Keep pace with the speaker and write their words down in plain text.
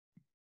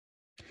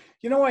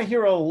You know, I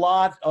hear a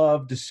lot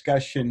of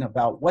discussion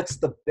about what's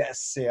the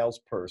best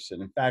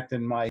salesperson. In fact,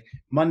 in my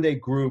Monday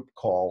group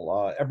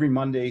call, every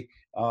Monday,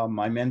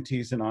 my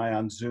mentees and I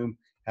on Zoom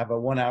have a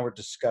 1 hour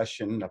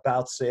discussion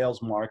about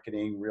sales,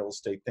 marketing, real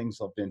estate,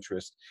 things of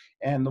interest.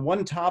 And the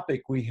one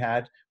topic we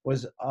had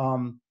was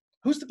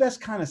who's the best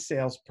kind of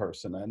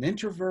salesperson? An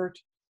introvert,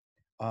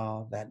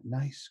 that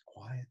nice,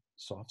 quiet,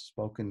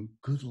 soft-spoken,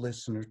 good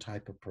listener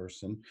type of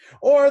person,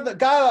 or the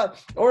guy,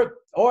 or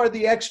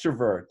the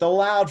extrovert, the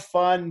loud,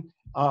 fun,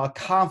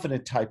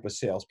 confident type of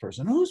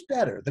salesperson. Who's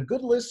better, the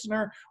good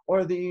listener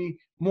or the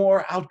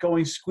more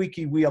outgoing,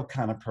 squeaky wheel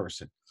kind of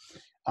person?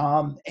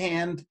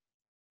 And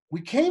we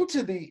came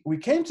to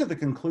the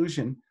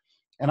conclusion,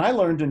 and I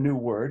learned a new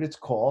word. It's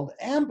called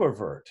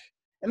ambivert.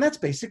 And that's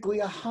basically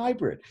a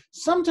hybrid.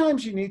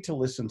 Sometimes you need to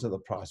listen to the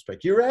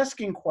prospect. You're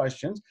asking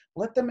questions,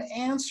 let them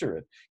answer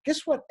it.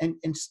 Guess what? And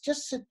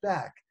just sit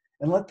back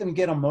and let them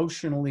get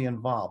emotionally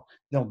involved.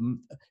 They'll,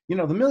 the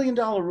 $1 million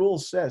rule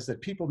says that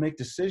people make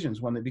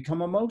decisions when they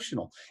become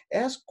emotional.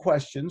 Ask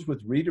questions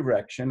with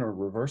redirection or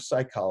reverse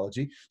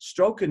psychology,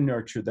 stroke and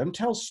nurture them,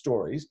 tell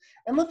stories,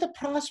 and let the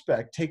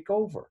prospect take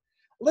over.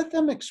 Let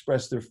them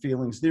express their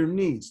feelings, their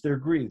needs, their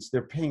greeds,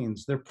 their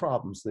pains, their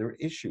problems, their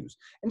issues,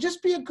 and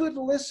just be a good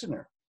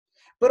listener.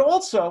 But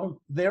also,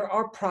 there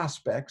are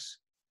prospects,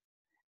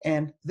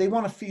 and they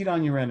want to feed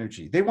on your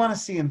energy. They want to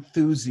see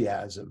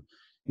enthusiasm.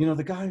 You know,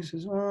 the guy who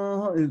says,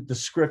 oh, the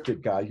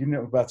scripted guy, you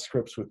know about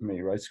scripts with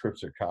me, right?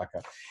 Scripts are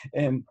caca.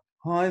 And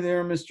hi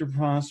there, Mr.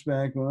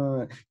 Prospect.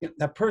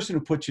 That person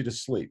who puts you to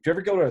sleep. Do you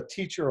ever go to a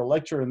teacher or a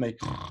lecturer and they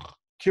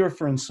cure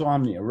for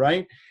insomnia,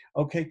 right?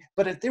 Okay,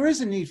 but there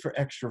is a need for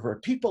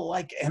extrovert. People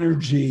like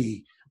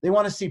energy. They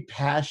want to see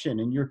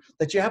passion and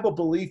that you have a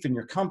belief in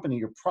your company,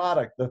 your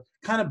product, the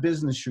kind of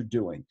business you're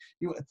doing.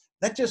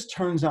 That just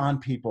turns on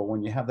people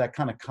when you have that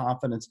kind of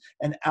confidence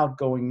and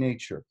outgoing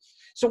nature.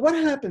 So what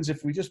happens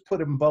if we just put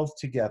them both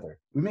together?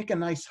 We make a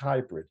nice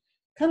hybrid,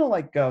 kind of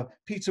like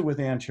pizza with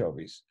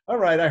anchovies. All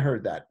right, I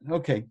heard that.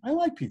 Okay, I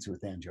like pizza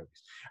with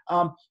anchovies.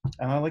 And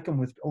I like them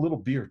with a little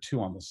beer too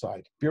on the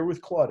side. Beer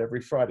with Claude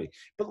every Friday.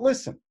 But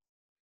listen,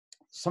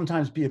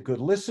 sometimes be a good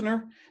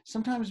listener,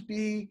 sometimes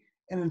be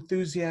an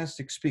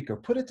enthusiastic speaker.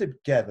 Put it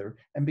together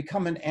and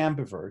become an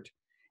ambivert.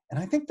 And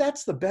I think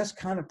that's the best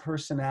kind of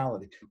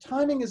personality.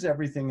 Timing is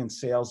everything in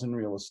sales and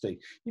real estate.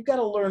 You've got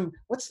to learn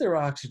what's their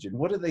oxygen,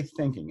 what are they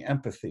thinking,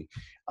 empathy.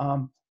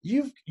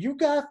 You've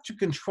got to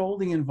control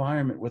the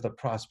environment with a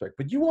prospect,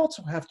 but you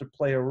also have to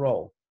play a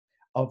role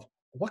of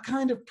what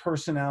kind of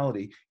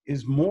personality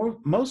is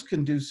most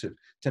conducive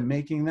to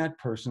making that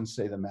person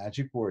say the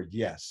magic word,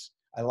 yes.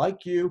 I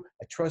like you,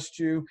 I trust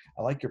you,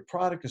 I like your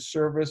product or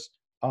service.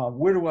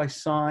 Where do I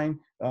sign?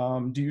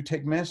 Do you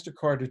take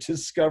MasterCard to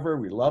Discover?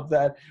 We love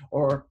that.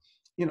 Or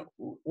they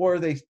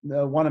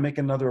want to make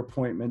another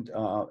appointment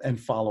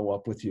and follow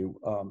up with you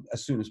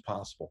as soon as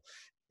possible.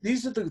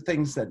 These are the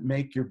things that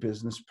make your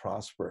business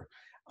prosper.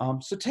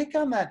 So take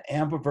on that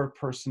ambivert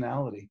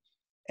personality.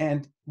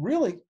 And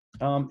really,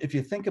 if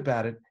you think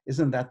about it,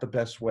 isn't that the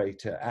best way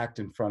to act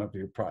in front of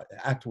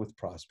act with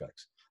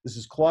prospects? This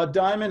is Claude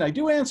Diamond. I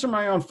do answer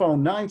my own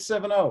phone,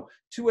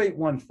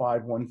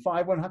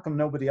 970-281-5151. How come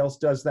nobody else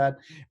does that?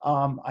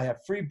 I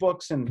have free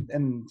books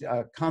and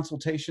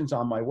consultations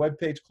on my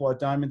webpage,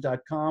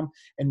 claudediamond.com.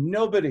 And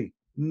nobody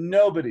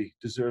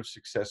deserves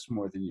success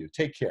more than you.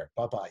 Take care.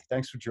 Bye-bye.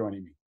 Thanks for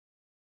joining me.